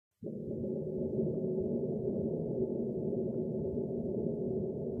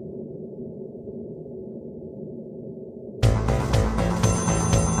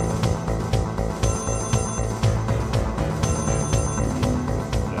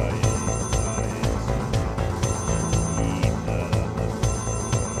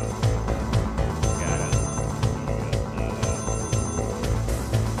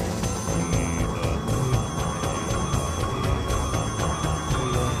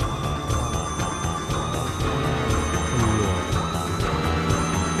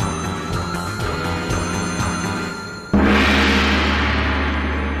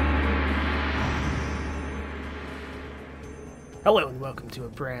Hello and welcome to a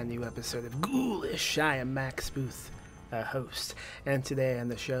brand new episode of Ghoulish. I am Max Booth, host, and today on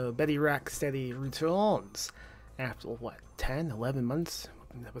the show, Betty Rocksteady returns after, 10, 11 months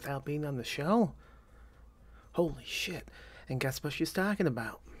without being on the show? Holy shit. And guess what she's talking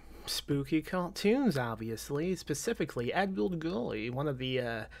about? Spooky cartoons, obviously, specifically Edward Gorey, one of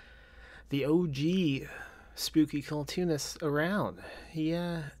the OG spooky cartoonists around.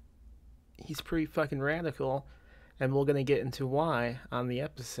 He's pretty fucking radical. And we're going to get into why on the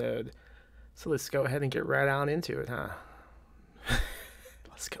episode. So let's go ahead and get right on into it, huh?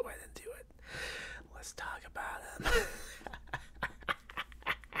 Let's go ahead and do it. Let's talk about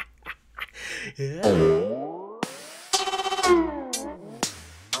him.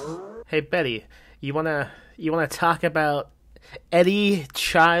 Hey, Betty, you wanna talk about Eddie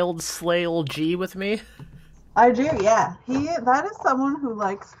Child Slayle G with me? I do, yeah. That is someone who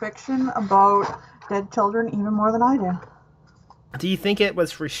likes fiction about dead children even more than I do. Do you think it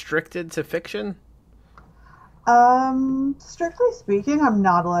was restricted to fiction? Strictly speaking, I'm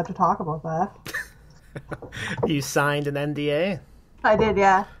not allowed to talk about that. You signed an NDA? I did,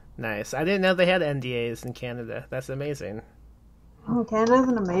 yeah. Nice. I didn't know they had NDAs in Canada. That's amazing. Oh, Canada's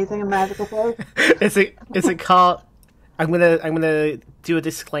an amazing and magical place. Is it called? I'm gonna do a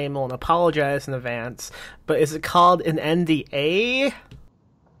disclaimer and apologize in advance. But is it called an NDA?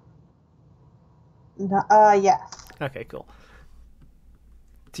 Yes. Okay, cool.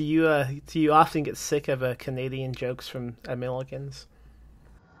 Do you often get sick of Canadian jokes from Americans?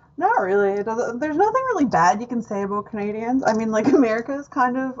 Not really. There's nothing really bad you can say about Canadians. I mean, like, America is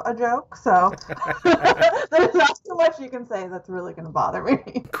kind of a joke, so there's not too much you can say that's really going to bother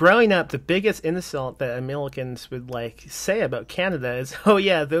me. Growing up, the biggest insult that Americans would, say about Canada is, oh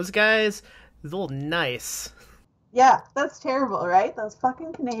yeah, those guys, they're all nice. Yeah, that's terrible, right? Those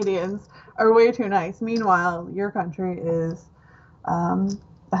fucking Canadians are way too nice. Meanwhile, your country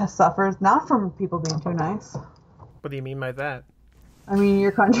suffers not from people being too nice. What do you mean by that? I mean,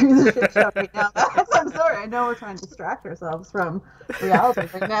 your country's a shit show right now. I'm sorry, I know we're trying to distract ourselves from reality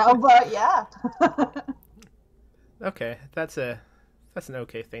right now, but yeah. Okay, that's an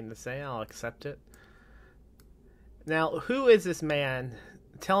okay thing to say. I'll accept it. Now, who is this man?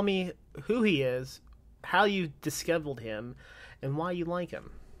 Tell me who he is, how you discovered him, and why you like him.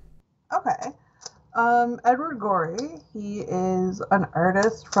 Okay. Edward Gorey, he is an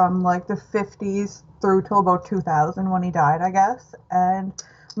artist from the 50s through till about 2000 when he died, I guess, and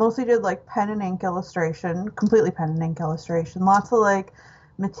mostly did pen and ink illustration, completely pen and ink illustration, lots of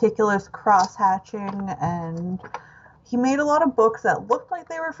meticulous cross-hatching, and he made a lot of books that looked like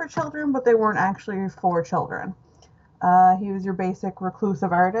they were for children, but they weren't actually for children. He was your basic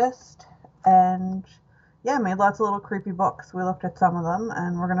reclusive artist, and yeah, made lots of little creepy books. We looked at some of them,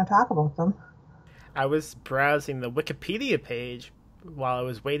 and we're going to talk about them. I was browsing the Wikipedia page while I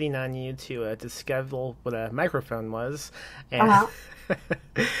was waiting on you to discover what a microphone was, and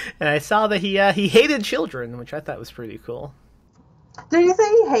and I saw that he hated children, which I thought was pretty cool. Did you say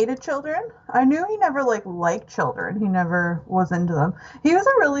he hated children? I knew he never liked children. He never was into them. He was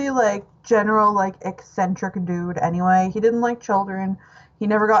a really general eccentric dude anyway. He didn't like children. He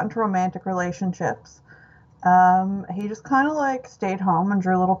never got into romantic relationships. He just kind of stayed home and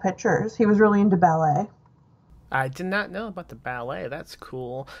drew little pictures. He was really into ballet. I did not know about the ballet. That's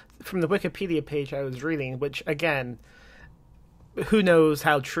cool. From the Wikipedia page I was reading, which again, who knows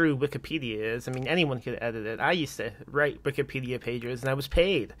how true Wikipedia is? I mean, anyone could edit it. I used to write Wikipedia pages and I was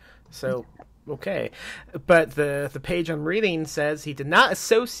paid. So, okay. But the page I'm reading says he did not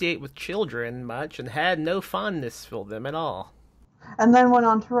associate with children much and had no fondness for them at all. And then went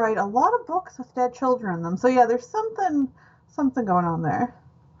on to write a lot of books with dead children in them. So yeah, there's something going on there.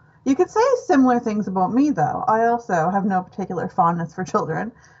 You could say similar things about me, though. I also have no particular fondness for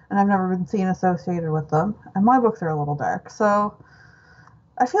children, and I've never been seen associated with them. And my books are a little dark, so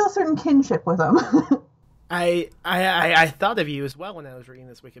I feel a certain kinship with them. I thought of you as well when I was reading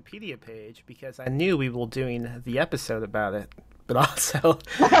this Wikipedia page because I knew we were doing the episode about it. But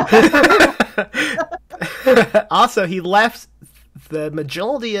also, he left the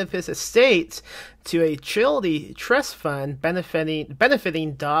majority of his estate to a charity trust fund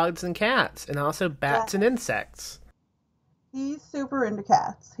benefiting dogs and cats, and also bats and insects. He's super into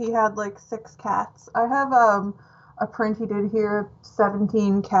cats. He had 6 cats. I have a print he did here,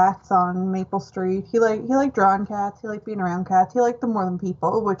 17 cats on Maple Street. He liked drawing cats. He liked being around cats. He liked them more than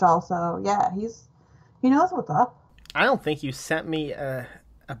people, which also, yeah, he knows what's up. I don't think you sent me a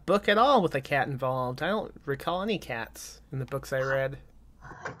book at all with a cat involved. I don't recall any cats in the books I read.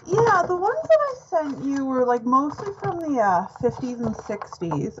 Yeah, the ones that I sent you were mostly from the 50s and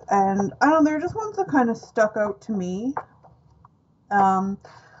 60s, and I don't know, they're just ones that kind of stuck out to me.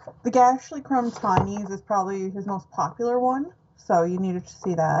 The Gashlycrumb Tinies is probably his most popular one, so you needed to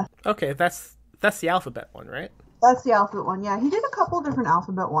see that. Okay, that's the alphabet one, right? That's the alphabet one, yeah. He did a couple different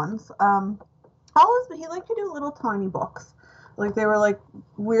alphabet ones. He liked to do little tiny books. Like, they were, like,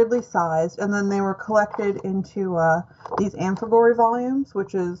 weirdly sized, and then they were collected into these Amphigory volumes,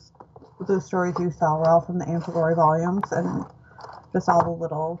 which is the stories you saw were all from the Amphigory volumes, and just all the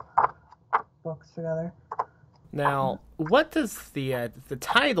little books together. Now, what does the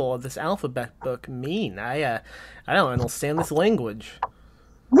title of this alphabet book mean? I don't understand this language.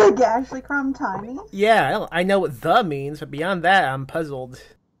 The Gashlycrumb Tinies? Yeah, I know what "the" means, but beyond that, I'm puzzled.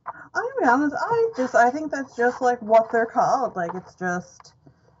 I'm gonna be honest, I think that's just like what they're called. Like, it's just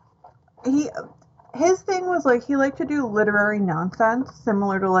his thing was like he liked to do literary nonsense,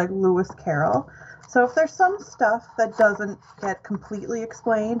 similar to like Lewis Carroll. So if there's some stuff that doesn't get completely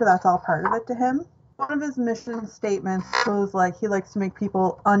explained, that's all part of it to him. One of his mission statements was like he likes to make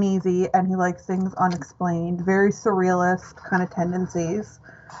people uneasy and he likes things unexplained, very surrealist kind of tendencies.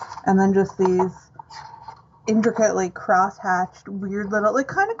 And then just these intricately cross-hatched, weird little, like,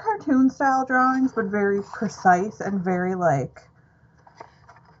 kind of cartoon-style drawings, but very precise and very, like,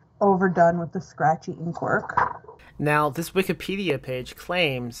 overdone with the scratchy ink work. Now, this Wikipedia page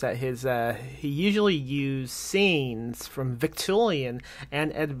claims that he usually used scenes from Victorian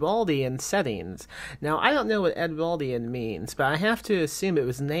and Edwardian settings. Now, I don't know what Edwardian means, but I have to assume it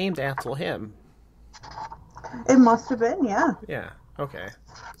was named after him. It must have been, yeah. Yeah, okay.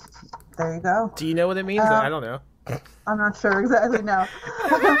 There you go. Do you know what it means? I don't know. I'm not sure exactly, no.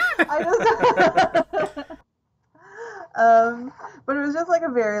 But it was just like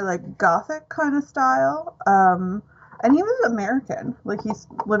a very like gothic kind of style. And he was American. Like, he's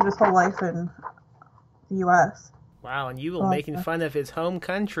lived his whole life in the U.S. Wow, and you were making fun of his home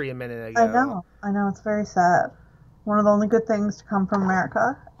country a minute ago. I know, it's very sad. One of the only good things to come from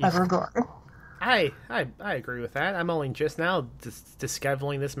America, Edward Gorey. I agree with that. I'm only just now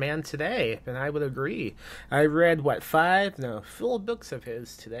discovering this man today, and I would agree. I read, 4 books of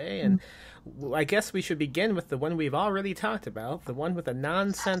his today, and I guess we should begin with the one we've already talked about, the one with a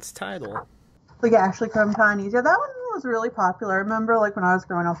nonsense title. The Gashlycrumb Tinies. Yeah, that one was really popular. I remember, like, when I was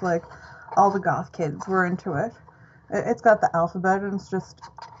growing up, like, all the goth kids were into it. It's got the alphabet, and it's just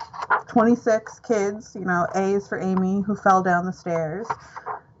 26 kids, you know, A is for Amy, who fell down the stairs.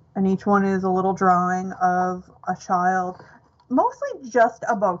 And each one is a little drawing of a child, mostly just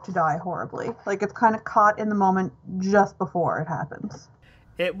about to die horribly. Like, it's kind of caught in the moment just before it happens.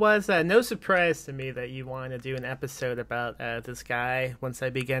 It was no surprise to me that you wanted to do an episode about this guy once I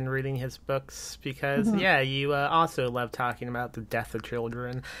began reading his books, because, you also love talking about the death of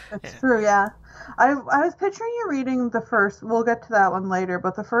children. That's true, yeah. I was picturing you reading the first, we'll get to that one later,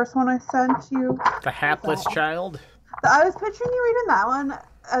 but the first one I sent you... The Hapless Child? I was picturing you reading that one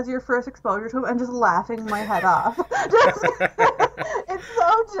as your first exposure to him and just laughing my head off. It's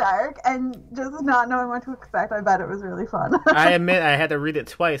so dark, and just not knowing what to expect, I bet it was really fun. I admit I had to read it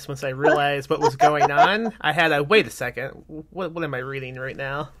twice once I realized what was going on. I had to, wait a second, what am I reading right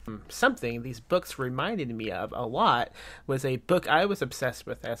now? Something these books reminded me of a lot was a book I was obsessed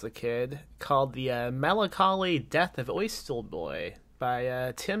with as a kid called The Melancholy Death of Oyster Boy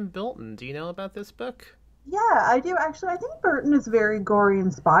by Tim Burton. Do you know about this book? Yeah, I do. Actually, I think Burton is very gory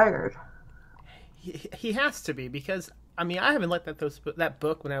inspired. He has to be, because I mean, I haven't looked at that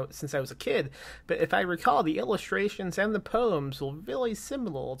book since I was a kid, but if I recall, the illustrations and the poems were really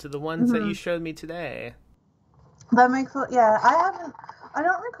similar to the ones that you showed me today. That makes I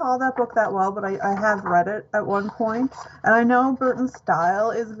don't recall that book that well, but I have read it at one point, and I know Burton's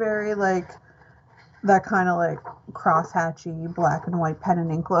style is very like that kind of like cross-hatchy black and white pen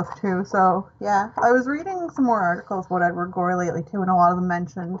and ink look too. So yeah, I was reading some more articles about Edward Gorey lately too, and a lot of them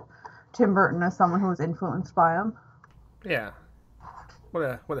mentioned Tim Burton as someone who was influenced by him. Yeah, what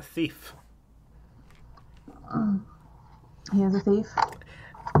a thief. He is a thief.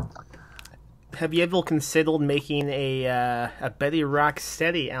 Have you ever considered making a Betty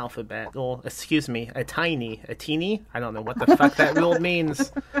Rocksteady alphabet? Or, excuse me, a teeny? I don't know what the fuck that word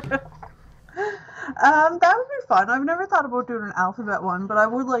means. That would be fun. I've never thought about doing an alphabet one, but I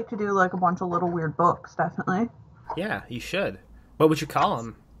would like to do like a bunch of little weird books, definitely. Yeah, you should. What would you call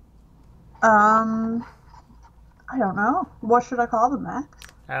them? I don't know. What should I call them, Max?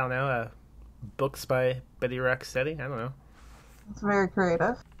 I don't know. Books by Betty Rocksteady? I don't know. It's very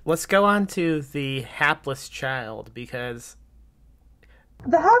creative. Let's go on to The Hapless Child, because...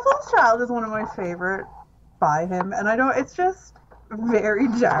 The Hapless Child is one of my favorite by him, and it's just very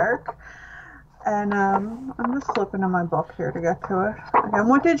dark. And I'm just flipping in my book here to get to it. Again,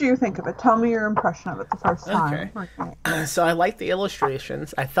 what did you think of it? Tell me your impression of it the first time. Okay. So I liked the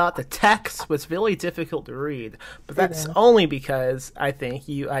illustrations. I thought the text was really difficult to read, but It that's is. only because I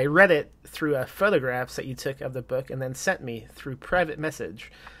read it through photographs that you took of the book and then sent me through private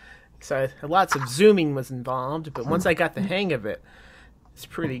message. So lots of zooming was involved, but once I got the hang of it, it's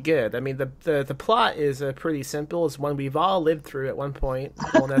pretty good. I mean, the plot is pretty simple. It's one we've all lived through at one point.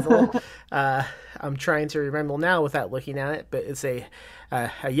 Well, Neville. I'm trying to remember now without looking at it, but it's a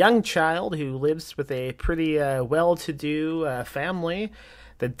young child who lives with a pretty well-to-do family.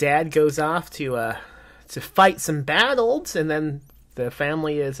 The dad goes off to fight some battles, and then the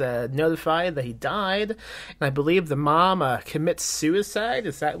family is notified that he died. And I believe the mom commits suicide.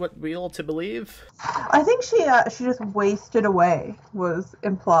 Is that what we all to believe? I think she just wasted away was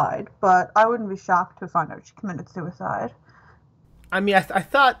implied, but I wouldn't be shocked to find out she committed suicide. I mean, I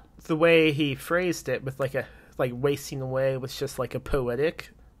thought the way he phrased it with like wasting away was just like a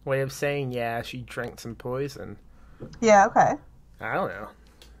poetic way of saying, yeah, she drank some poison. Yeah, okay. I don't know.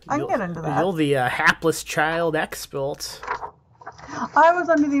 I can get into that. You're the hapless child expert. I was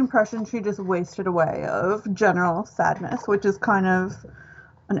under the impression she just wasted away of general sadness, which is kind of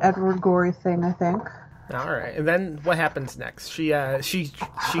an Edward Gorey thing, I think. All right, and then what happens next? She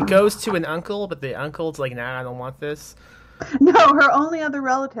goes to an uncle, but the uncle's like, nah, I don't want this. No, her only other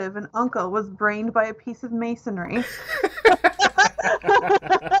relative, an uncle, was brained by a piece of masonry.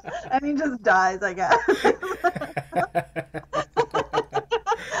 And he just dies, I guess.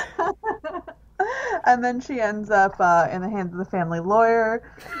 And then she ends up in the hands of the family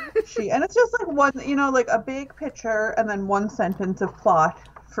lawyer. And it's just like one, like a big picture and then one sentence of plot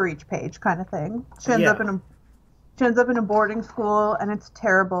for each page, kind of thing. She ends up in a boarding school, and it's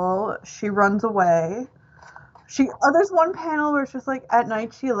terrible. She runs away. There's one panel where it's just like at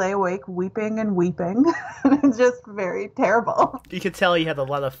night she lay awake weeping and weeping. And it's just very terrible. You could tell he had a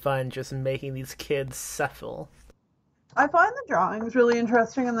lot of fun just making these kids suffer. I find the drawings really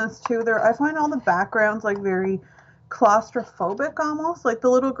interesting in this too. I find all the backgrounds like very claustrophobic almost. Like the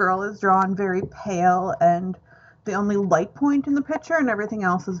little girl is drawn very pale and the only light point in the picture, and everything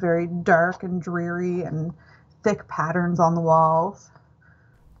else is very dark and dreary and thick patterns on the walls.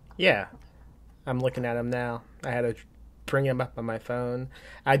 Yeah. I'm looking at him now. I had to bring him up on my phone.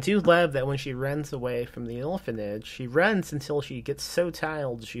 I do love that when she runs away from the orphanage, she runs until she gets so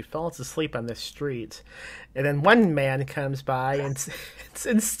tired she falls asleep on the street. And then one man comes by and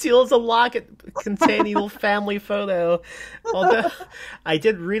steals a locket containing a family photo. Although I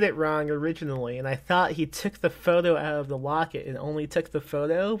did read it wrong originally, and I thought he took the photo out of the locket and only took the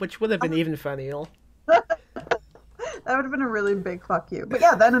photo, which would have been even funnier. That would have been a really big fuck you. But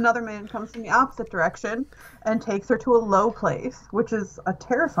yeah, then another man comes from the opposite direction and takes her to a low place, which is a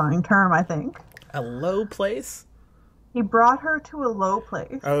terrifying term, I think. A low place? He brought her to a low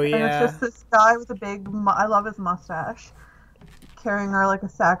place. Oh, yeah. And it's just this guy with a big, I love his mustache, carrying her like a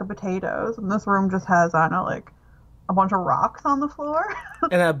sack of potatoes. And this room just has, I don't know, like a bunch of rocks on the floor.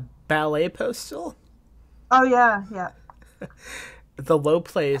 And a ballet poster? Oh, yeah, yeah. The Low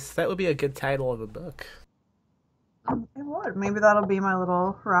Place. That would be a good title of a book. It would. Maybe that'll be my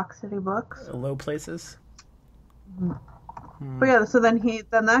little Rocksteady books. Low Places. But yeah, so then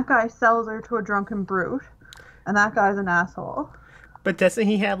that guy sells her to a drunken brute, and that guy's an asshole. But doesn't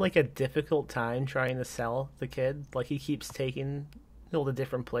he have like a difficult time trying to sell the kid? Like he keeps taking all the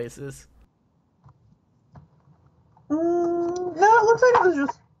different places. No, it looks like it was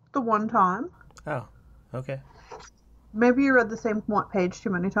just the one time. Oh, okay. Maybe you read the same page too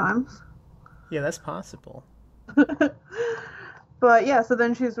many times. Yeah, that's possible. But yeah, so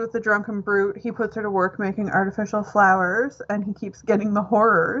then she's with the drunken brute. He puts her to work making artificial flowers, and he keeps getting the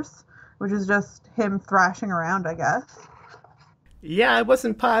horrors, which is just him thrashing around, I guess. Yeah, I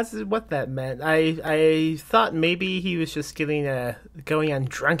wasn't positive what that meant. I thought maybe he was just going on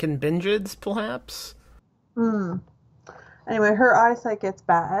drunken binges, perhaps. Anyway, her eyesight gets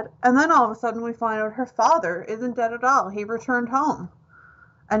bad, and then all of a sudden we find out her father isn't dead at all. He returned home,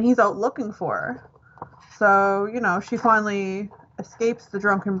 and he's out looking for her. So, she finally escapes the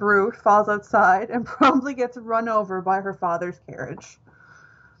drunken brute, falls outside, and promptly gets run over by her father's carriage.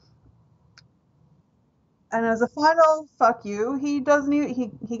 And as a final fuck you, he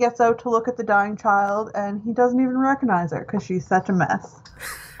gets out to look at the dying child, and he doesn't even recognize her because she's such a mess.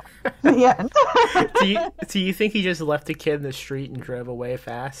 The end. Do you think he just left the kid in the street and drove away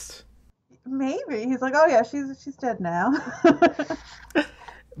fast? Maybe. He's like, oh yeah, she's dead now.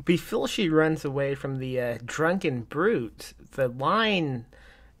 Before she runs away from the drunken brute, the line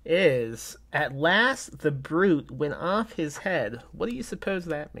is, "At last the brute went off his head." What do you suppose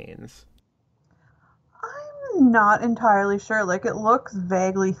that means? not entirely sure. Like, it looks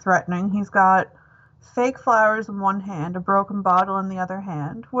vaguely threatening. He's got fake flowers in one hand, a broken bottle in the other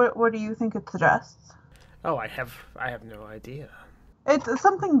hand. What do you think it suggests? Oh, I have no idea. It's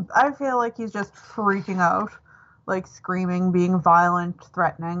something, I feel like he's just freaking out. Like, screaming, being violent,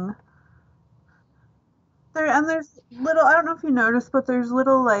 threatening. There's little, I don't know if you noticed, but there's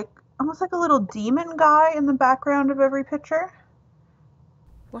little, like, almost like a little demon guy in the background of every picture.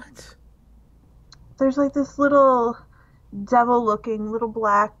 What? There's like this little devil-looking, little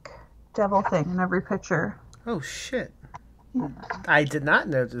black devil thing in every picture. Oh, shit. Yeah. I did not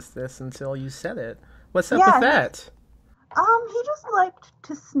notice this until you said it. What's up with that? He just liked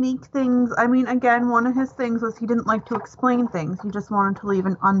to sneak things. I mean, again, one of his things was he didn't like to explain things. He just wanted to leave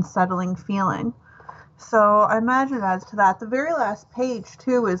an unsettling feeling. So I imagine it adds to that. The very last page,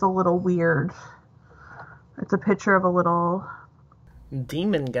 too, is a little weird. It's a picture of a little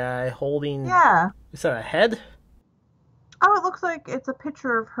demon guy holding... Yeah. Is that a head? Oh, it looks like it's a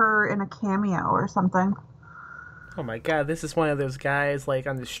picture of her in a cameo or something. Oh my god, this is one of those guys, like,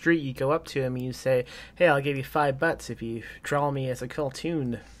 on the street, you go up to him and you say, hey, I'll give you $5 if you draw me as a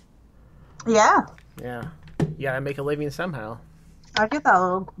cartoon. Yeah. Yeah. You gotta make a living somehow. I'd get that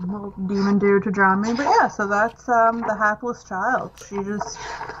little demon dude to draw me. But yeah, so that's the Hapless Child. She just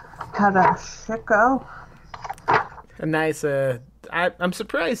had a shit go. A nice, I'm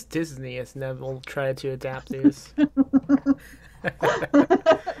surprised Disney has never tried to adapt these.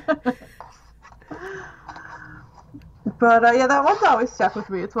 But yeah, that one's always stuck with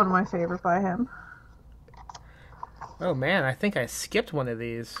me. It's one of my favorite by him. Oh man, I think I skipped one of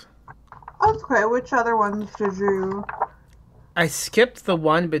these. Okay, which other ones did you... I skipped the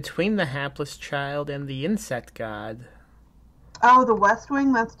one between the Hapless Child and the Insect God. Oh, the West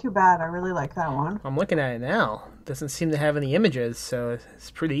Wing? That's too bad. I really like that one. I'm looking at it now. Doesn't seem to have any images, so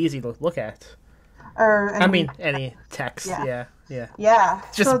it's pretty easy to look at. Any text. Yeah. Yeah.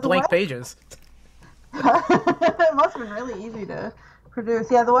 It's just blank pages. It must have been really easy to produce.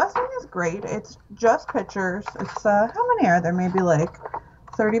 Yeah, the West Wing is great. It's just pictures. It's, how many are there? Maybe like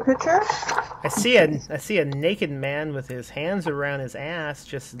 30 pictures? I see a naked man with his hands around his ass,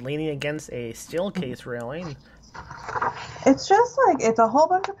 just leaning against a steel case railing. It's just like, it's a whole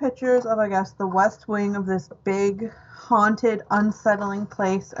bunch of pictures of, I guess, the West Wing of this big, haunted, unsettling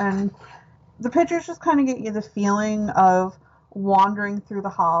place, and the pictures just kind of get you the feeling of wandering through the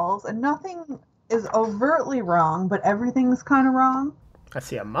halls, and nothing is overtly wrong, but everything's kind of wrong. I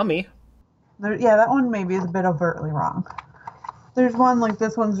see a mummy. Yeah, that one maybe is a bit overtly wrong. There's one, like,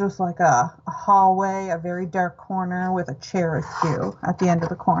 this one's just like a hallway, a very dark corner with a chair askew at the end of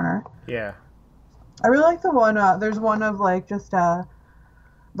the corner. Yeah. I really like the one, there's one of, like, just, the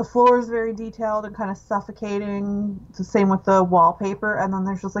floor is very detailed and kind of suffocating. It's the same with the wallpaper, and then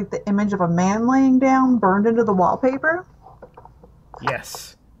there's just, like, the image of a man laying down, burned into the wallpaper.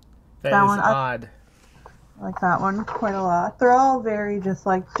 Yes. That is one, odd. I like that one quite a lot. They're all very just,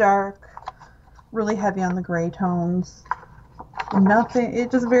 like, dark, really heavy on the gray tones. Nothing,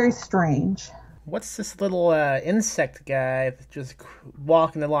 it's just very strange. What's this little insect guy just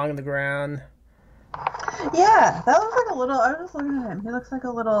walking along the ground? Yeah, that looks like a little, I was just looking at him. He looks like a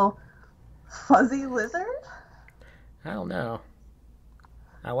little fuzzy lizard. I don't know.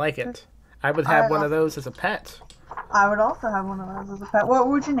 I like it. I would have one of those as a pet. I would also have one of those as a pet. What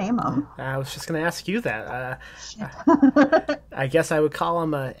would you name him? I was just going to ask you that. I guess I would call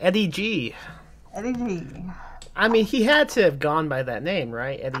him Eddie G. Eddie G. I mean, he had to have gone by that name,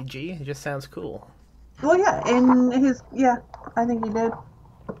 right? Eddie G. It just sounds cool. Well, yeah, I think he did.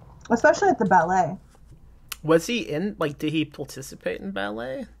 Especially at the ballet. Was he did he participate in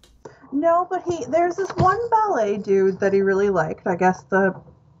ballet? No, but there's this one ballet dude that he really liked. I guess the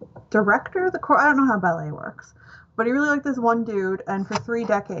director, I don't know how ballet works. But he really liked this one dude, and for 3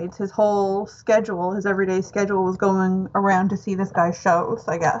 decades, his whole schedule, his everyday schedule, was going around to see this guy's shows,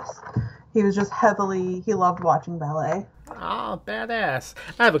 I guess. He was just he loved watching ballet. Oh, badass.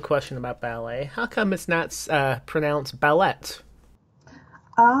 I have a question about ballet. How come it's not pronounced ballet?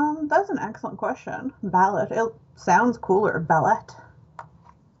 That's an excellent question. Ballet. It sounds cooler. Ballet.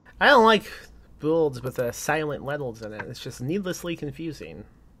 I don't like builds with silent letters in it. It's just needlessly confusing.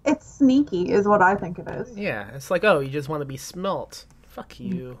 It's sneaky, is what I think it is. Yeah, it's like, oh, you just want to be smelt. Fuck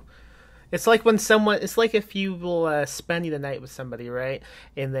you. It's like it's like if you will spending the night with somebody, right?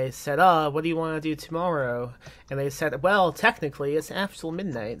 And they said, oh, what do you want to do tomorrow? And they said, well, technically, it's after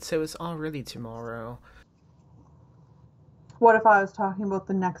midnight, so it's already tomorrow. What if I was talking about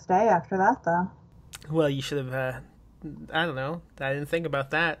the next day after that, though? Well, you should have, I don't know. I didn't think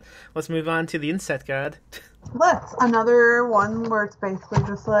about that. Let's move on to the Insect God. Let's. Another one where it's basically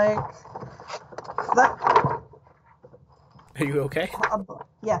just like... Are you okay? A book.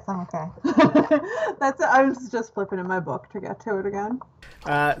 Yes, I'm okay. I was just flipping in my book to get to it again.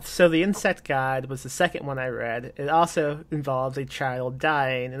 So the Insect God was the second one I read. It also involves a child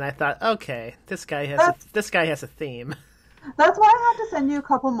dying, and I thought, okay, this guy has a theme. That's why I had to send you a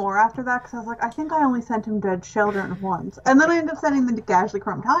couple more after that, because I was like, I think I only sent him Dead Children once. And then I ended up sending them to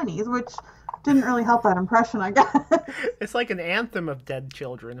Gashlycrumb Tinies, which didn't really help that impression, I guess. It's like an anthem of dead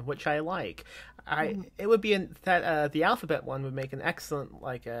children, which I like. It would be the alphabet one would make an excellent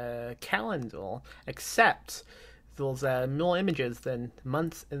calendar, except those more images than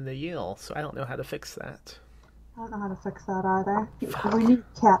months in the year. So I don't know how to fix that. I don't know how to fix that either. We need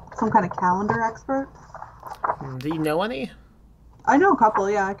some kind of calendar expert. Do you know any? I know a couple.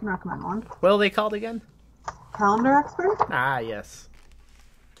 Yeah, I can recommend one. What are they called again? Calendar expert. Ah, yes.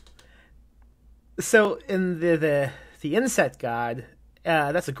 So in the Insect God,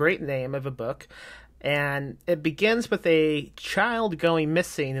 that's a great name of a book, and it begins with a child going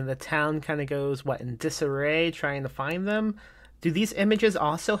missing, and the town kind of goes in disarray trying to find them. Do these images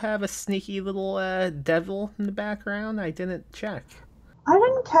also have a sneaky little devil in the background? I didn't check. I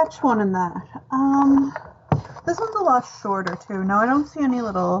didn't catch one in that. This one's a lot shorter too. No, I don't see any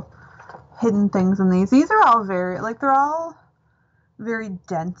little hidden things in these. These are all they're all very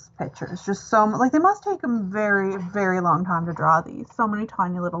dense pictures. Just they must take them very, very long time to draw these. So many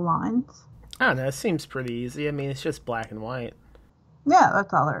tiny little lines. I don't know. It seems pretty easy. I mean, it's just black and white. Yeah,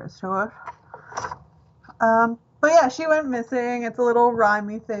 that's all there is to it. But yeah, she went missing. It's a little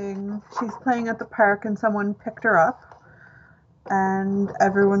rhymey thing. She's playing at the park and someone picked her up. And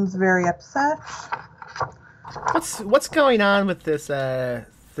everyone's very upset. What's going on with this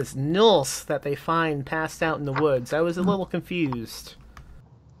nurse that they find passed out in the woods? I was a little confused.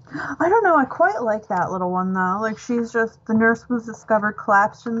 I don't know. I quite like that little one, though. The nurse was discovered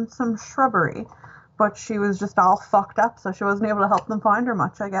collapsed in some shrubbery. But she was just all fucked up, so she wasn't able to help them find her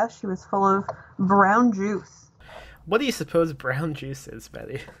much, I guess. She was full of brown juice. What do you suppose brown juice is,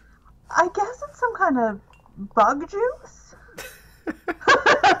 Betty? I guess it's some kind of bug juice.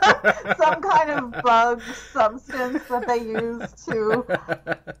 Some kind of bug substance that they use to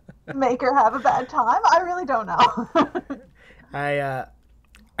make her have a bad time. I really don't know.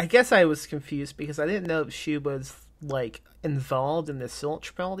 I guess I was confused because I didn't know if she was involved in the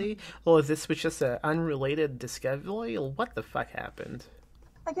search party, or if this was just an unrelated discovery, or what the fuck happened.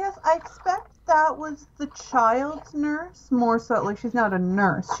 I guess I expect that was the child's nurse, more so. She's not a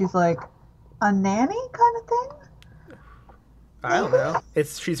nurse. She's a nanny kind of thing. I don't know.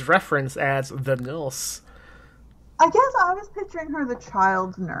 She's referenced as the nurse. I guess I was picturing her the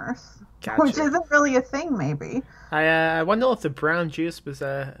child's nurse, Gotcha. Which isn't really a thing, maybe. I wonder if the brown juice was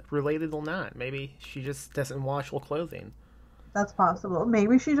related or not. Maybe she just doesn't wash her clothing. That's possible.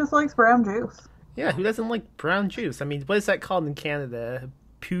 Maybe she just likes brown juice. Yeah, who doesn't like brown juice? I mean, what is that called in Canada?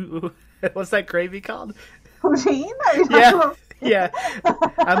 What's that gravy called? Poutine? Yeah. Yeah,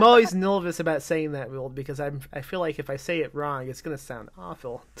 I'm always nervous about saying that word because I feel like if I say it wrong, it's gonna sound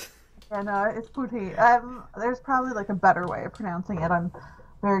awful. Yeah, no, it's poutine. There's probably a better way of pronouncing it. I'm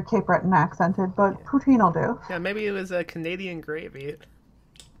very Cape Breton accented, but poutine will do. Yeah, maybe it was a Canadian gravy.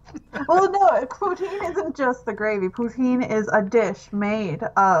 Well, no, poutine isn't just the gravy. Poutine is a dish made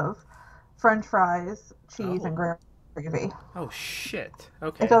of French fries, cheese, and gravy. Oh shit!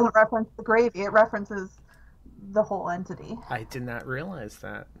 Okay. It doesn't reference the gravy. It references the whole entity. I did not realize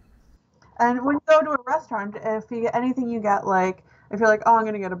that. And when you go to a restaurant, if you get anything, you get if you're oh, I'm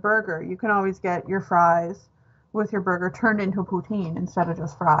gonna get a burger, you can always get your fries with your burger turned into poutine instead of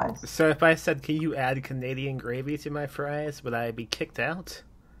just fries. So if I said, can you add Canadian gravy to my fries, would I be kicked out?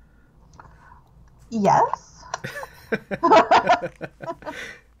 Yes.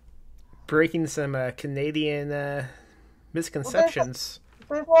 Breaking some Canadian misconceptions.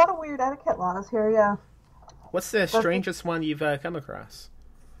 Well, there's a lot of weird etiquette laws here, yeah. What's the strangest one you've come across?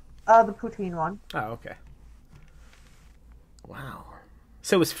 The poutine one. Oh, okay. Wow.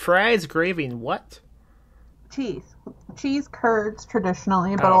 So is fries, gravy, and what? Cheese. Cheese curds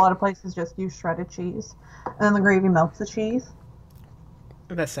traditionally, but a lot of places just use shredded cheese. And then the gravy melts the cheese.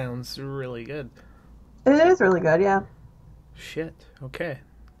 That sounds really good. It is really good, yeah. Shit. Okay.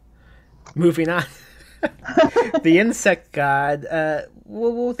 Moving on. The Insect God.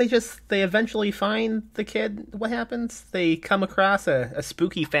 They eventually find the kid. What happens? They come across a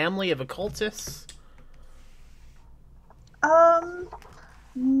spooky family of occultists.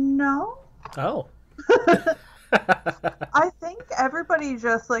 No. Oh. I think everybody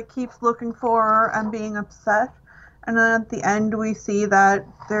just keeps looking for her and being upset, and then at the end we see that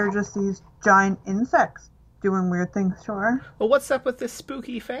they're just these giant insects doing weird things to her. Well, what's up with this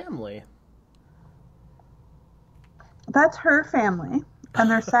spooky family? That's her family, and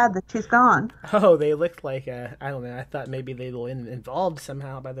they're sad that she's gone. Oh, they looked like I don't know. I thought maybe they were involved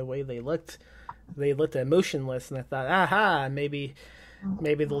somehow by the way they looked. They looked emotionless, and I thought, aha, maybe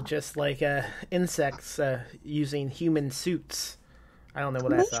they'll just like insects using human suits. I don't know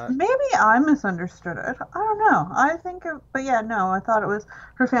what I thought. Maybe I misunderstood it. I don't know. I think, but yeah, no, I thought it was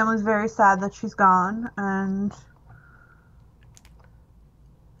her family's very sad that she's gone, and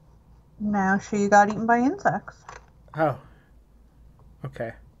now she got eaten by insects. Oh,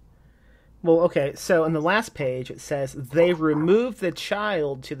 okay. Well, okay, so on the last page it says they removed the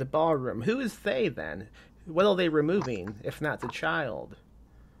child to the ballroom. Who is they then? What are they removing, if not the child?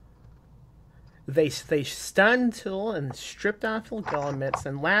 They stunned Till and stripped off her garments,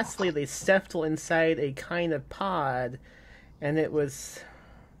 and lastly they stuffed her inside a kind of pod, and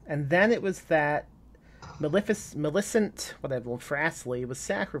then it was that Millicent, whatever, Frasley was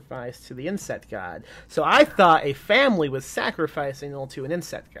sacrificed to the insect god. So I thought a family was sacrificing her to an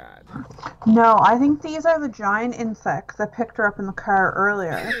insect god. No, I think these are the giant insects that picked her up in the car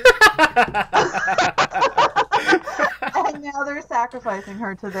earlier. And now they're sacrificing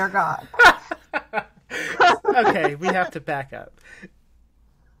her to their god. Okay, we have to back up.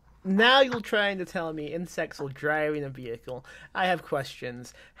 Now you're trying to tell me insects are driving a vehicle. I have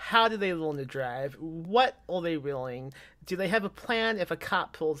questions. How do they learn to drive? What are they willing? Do they have a plan if a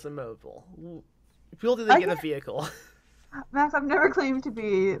cop pulls them over? Where do they get a vehicle? Max, I've never claimed to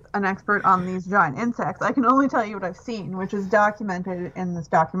be an expert on these giant insects. I can only tell you what I've seen, which is documented in this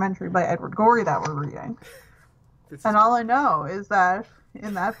documentary by Edward Gorey that we're reading. And all I know is that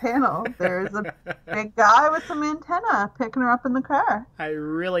in that panel, there's a big guy with some antenna picking her up in the car. I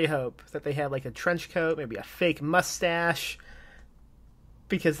really hope that they have like a trench coat, maybe a fake mustache,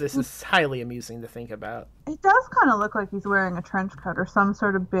 because this is highly amusing to think about. It does kind of look like he's wearing a trench coat or some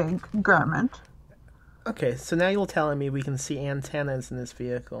sort of big garment. Okay, so now you're telling me we can see antennas in this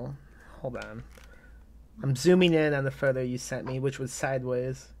vehicle. Hold on. I'm zooming in on the photo you sent me, which was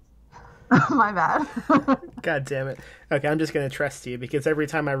sideways. My bad. God damn it. Okay, I'm just going to trust you, because every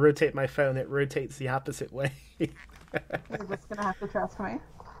time I rotate my phone, it rotates the opposite way. You're just going to have to trust me.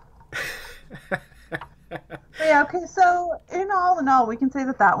 But yeah, okay, so in all, we can say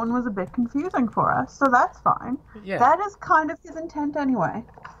that one was a bit confusing for us, so that's fine. Yeah. That is kind of his intent anyway.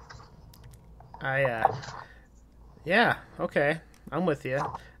 Yeah, okay. I'm with you.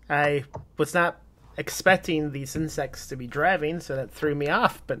 I was not expecting these insects to be driving, so that threw me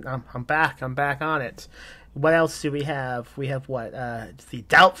off, but I'm back on it. What else do we have? We have what? The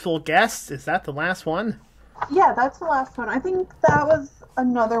Doubtful Guest? Is that the last one? Yeah, that's the last one. I think that was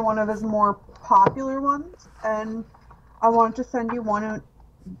another one of his more popular ones, and I wanted to send you one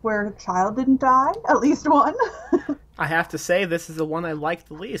where a child didn't die, at least one. I have to say, this is the one I like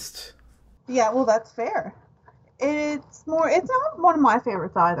the least. Yeah, well, that's fair. It's not one of my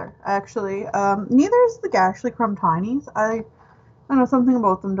favorites either, actually. Neither is the Gashlycrumb Tinies. I know something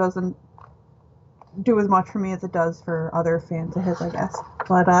about them doesn't do as much for me as it does for other fans of his, I guess.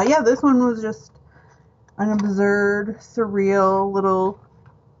 But yeah, this one was just an absurd, surreal little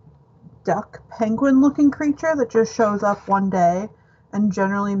duck penguin looking creature that just shows up one day and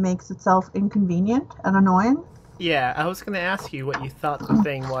generally makes itself inconvenient and annoying. Yeah, I was going to ask you what you thought the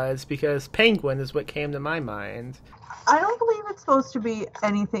thing was, because penguin is what came to my mind. I don't believe it's supposed to be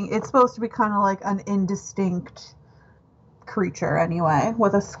anything. It's supposed to be kind of like an indistinct creature anyway,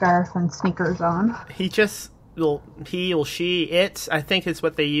 with a scarf and sneakers on. He or she, it, I think is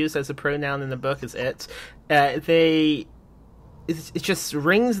what they use as a pronoun in the book, is it. It just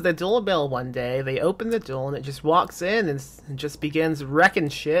rings the doorbell one day. They open the door and it just walks in and just begins wrecking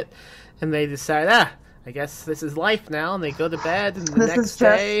shit. And they decide, I guess this is life now, and they go to bed, and the next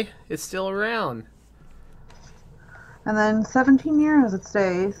day, it's still around. And then 17 years it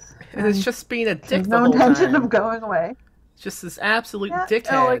stays. And it's just being a dick the no whole intention time. Of going away. It's just this absolute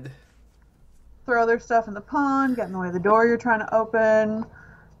dickhead. Like, throw their stuff in the pond, get in the way of the door you're trying to open,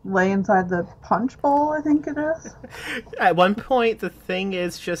 lay inside the punch bowl, I think it is. At one point, the thing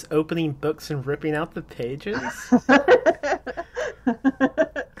is just opening books and ripping out the pages.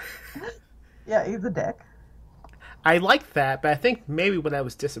 Yeah, he's a dick. I like that, but I think maybe what I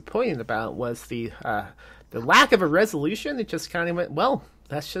was disappointed about was the lack of a resolution. It just kind of went, well,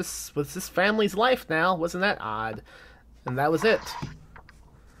 was this family's life now. Wasn't that odd? And that was it.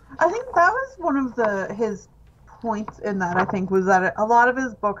 I think that was one of his points in that, I think, was that a lot of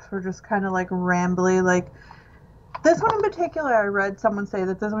his books were just kind of like rambly. Like, this one in particular, I read someone say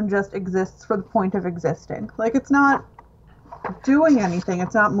that this one just exists for the point of existing. Like, it's not doing anything.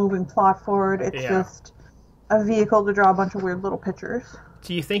 It's not moving plot forward. It's just a vehicle to draw a bunch of weird little pictures.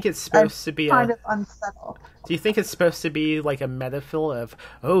 Do you think it's and supposed to be kind of unsettled. Do you think it's supposed to be like a metaphor of,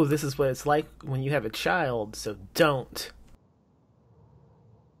 oh, this is what it's like when you have a child, so don't?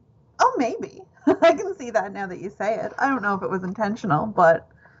 Oh, maybe. I can see that now that you say it. I don't know if it was intentional, but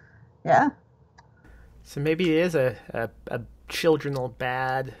yeah. So maybe it is a childrenal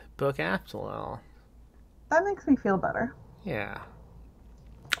bad book after all. That makes me feel better. Yeah.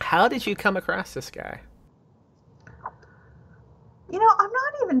 How did you come across this guy? You know, I'm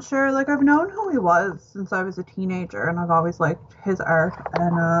not even sure. Like, I've known who he was since I was a teenager, and I've always liked his art.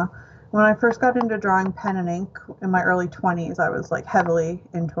 And when I first got into drawing pen and ink in my early 20s, I was, like, heavily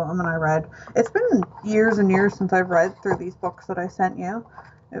into him, and I read. It's been years and years since I've read through these books that I sent you.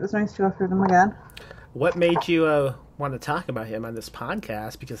 It was nice to go through them again. What made you want to talk about him on this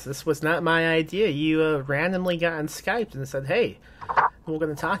podcast? Because this was not my idea. You randomly got on Skype and said, hey, we're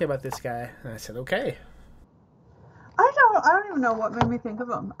going to talk about this guy. And I said, okay. I don't even know what made me think of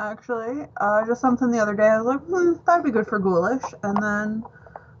him, actually. Just something the other day. I was like, that'd be good for Ghoulish. And then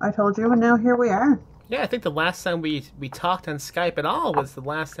I told you, and now here we are. Yeah, I think the last time we talked on Skype at all was the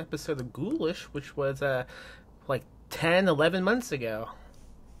last episode of Ghoulish, which was like 10, 11 months ago.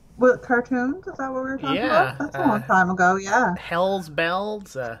 With cartoons? Is that what we were talking about? That's a long time ago, yeah. Hell's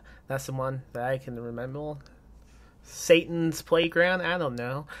Bells, that's the one that I can remember. Satan's Playground, I don't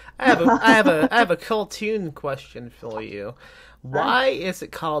know. I have a cartoon question for you. Why is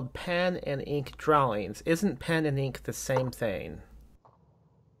it called pen and ink drawings? Isn't pen and ink the same thing?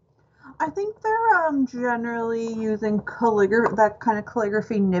 I think they're generally using that kind of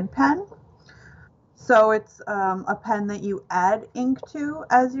calligraphy nib pen. So it's a pen that you add ink to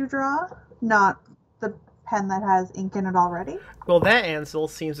as you draw, not the pen that has ink in it already. Well, that answer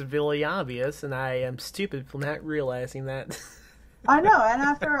seems really obvious, and I am stupid for not realizing that. I know, and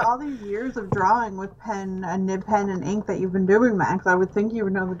after all these years of drawing with pen and nib pen and ink that you've been doing, Max, I would think you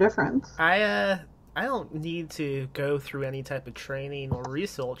would know the difference. I don't need to go through any type of training or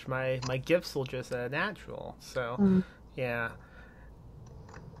research. My gifts are just natural. So, yeah.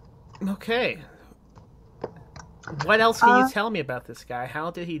 Okay. What else can you tell me about this guy? How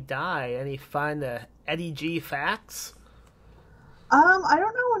did he die? Any fun Eddie G facts? I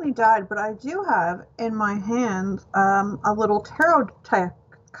don't know when he died, but I do have in my hand a little tarot type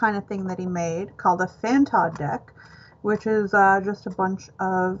kind of thing that he made called a Fantod deck, which is just a bunch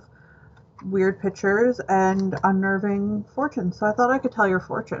of weird pictures and unnerving fortunes. So I thought I could tell your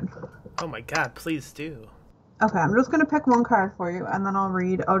fortune. Oh my god, please do. Okay, I'm just going to pick one card for you, and then I'll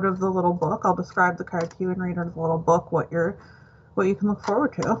read out of the little book. I'll describe the card to you and read out of the little book what you can look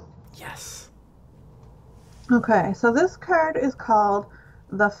forward to. Yes. Okay, so this card is called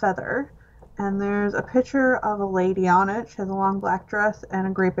The Feather, and there's a picture of a lady on it. She has a long black dress and a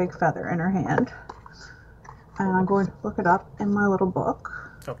great big feather in her hand. And I'm going to look it up in my little book.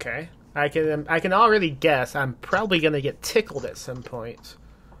 Okay. I can already guess. I'm probably going to get tickled at some point.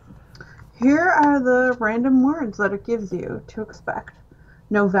 Here are the random words that it gives you to expect.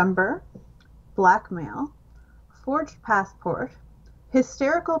 November, blackmail, forged passport,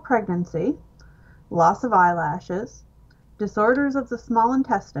 hysterical pregnancy, loss of eyelashes, disorders of the small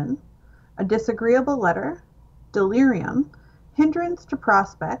intestine, a disagreeable letter, delirium, hindrance to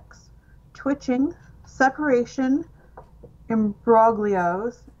prospects, twitching, separation,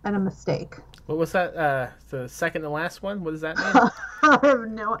 imbroglios, and a mistake. What was that? The second and last one? What does that mean? I have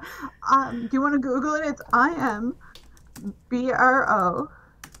no... do you want to Google it? It's IMBROGLIOS.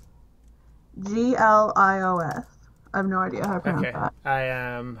 I have no idea how to pronounce that. I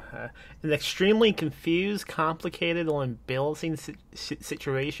am an extremely confused, complicated, or embarrassing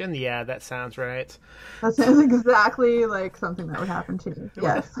situation. Yeah, that sounds right. That sounds exactly like something that would happen to you.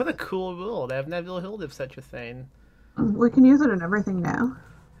 Yes. What a cool world. I've never heard of such a thing. We can use it in everything now.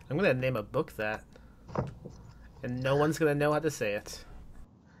 I'm going to name a book that. And no one's going to know how to say it.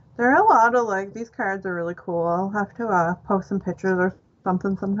 There are a lot of, these cards are really cool. I'll have to post some pictures or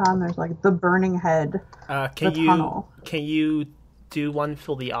something sometime. There's, the burning head, tunnel. Can you do one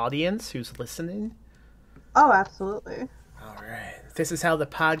for the audience who's listening? Oh, absolutely. All right. This is how the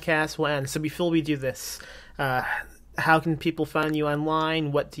podcast will end. So before we do this, how can people find you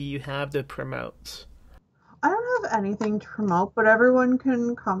online? What do you have to promote? I don't have anything to promote, but everyone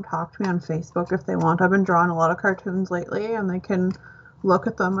can come talk to me on Facebook if they want. I've been drawing a lot of cartoons lately, and they can look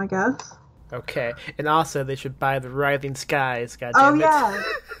at them, I guess. Okay. And also, they should buy The Writhing Skies, goddammit. Oh, yeah.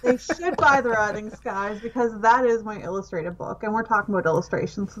 They should buy The Writhing Skies, because that is my illustrated book, and we're talking about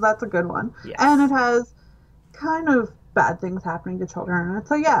illustrations, so that's a good one. Yes. And it has kind of bad things happening to children in it,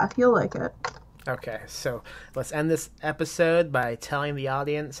 so yeah, you'll like it. Okay, so let's end this episode by telling the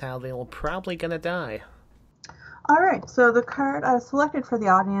audience how they were probably gonna die. Alright, so the card selected for the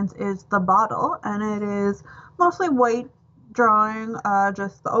audience is The Bottle, and it is mostly white drawing,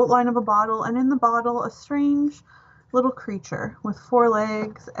 just the outline of a bottle, and in the bottle, a strange little creature with 4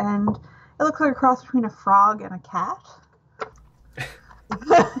 legs, and it looks like a cross between a frog and a cat.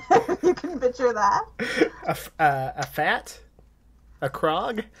 You can picture that. A fat? A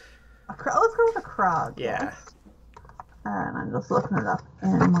crog? Let's go with a crog. Yeah. Yes. And I'm just looking it up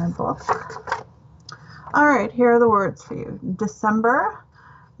in my book. Alright, here are the words for you. December,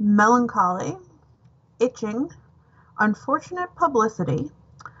 melancholy, itching, unfortunate publicity,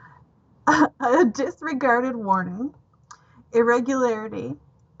 a disregarded warning, irregularity,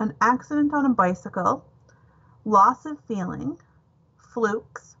 an accident on a bicycle, loss of feeling,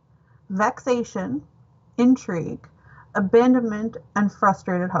 flukes, vexation, intrigue, abandonment, and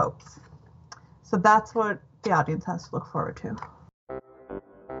frustrated hopes. So that's what the audience has to look forward to.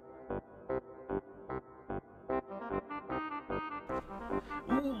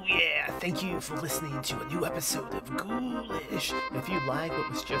 Ooh, yeah, thank you for listening to a new episode of Ghoulish. If you like what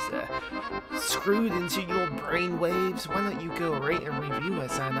was just screwed into your brainwaves, why don't you go rate and review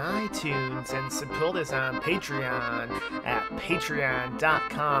us on iTunes and support us on Patreon at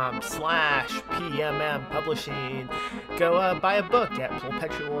patreon.com/PMM Publishing. Go buy a book at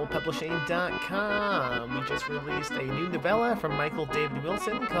perpetualpublishing.com. We just released a new novella from Michael David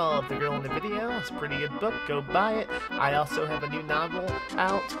Wilson called The Girl in the Video. It's a pretty good book. Go buy it. I also have a new novel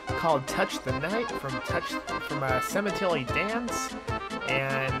out called Touch the Night from Cemetery Dance,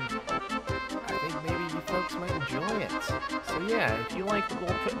 and I think maybe you folks might enjoy it. So yeah, if you like what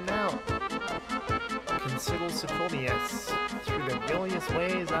we're putting out, consider supporting us through the various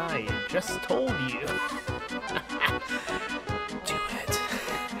ways I just told you. Do it.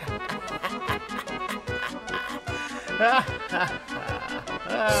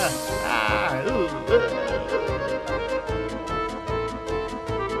 Ooh.